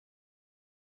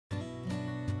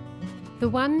The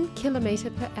 1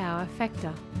 kilometre per hour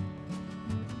factor.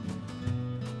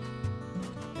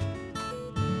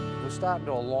 We're starting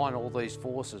to align all these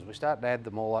forces. We're starting to add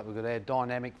them all up. We've got our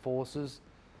dynamic forces,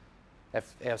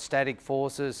 our static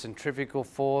forces, centrifugal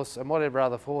force, and whatever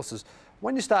other forces.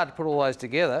 When you start to put all those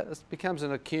together, it becomes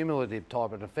an accumulative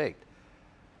type of effect.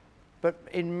 But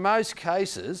in most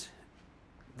cases,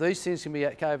 these things can be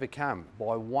overcome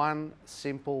by one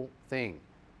simple thing.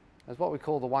 It's what we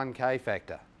call the 1K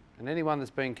factor. And anyone that's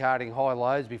been carting high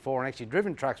loads before and actually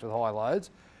driven trucks with high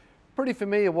loads, pretty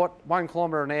familiar what 1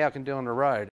 kilometre an hour can do on the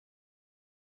road.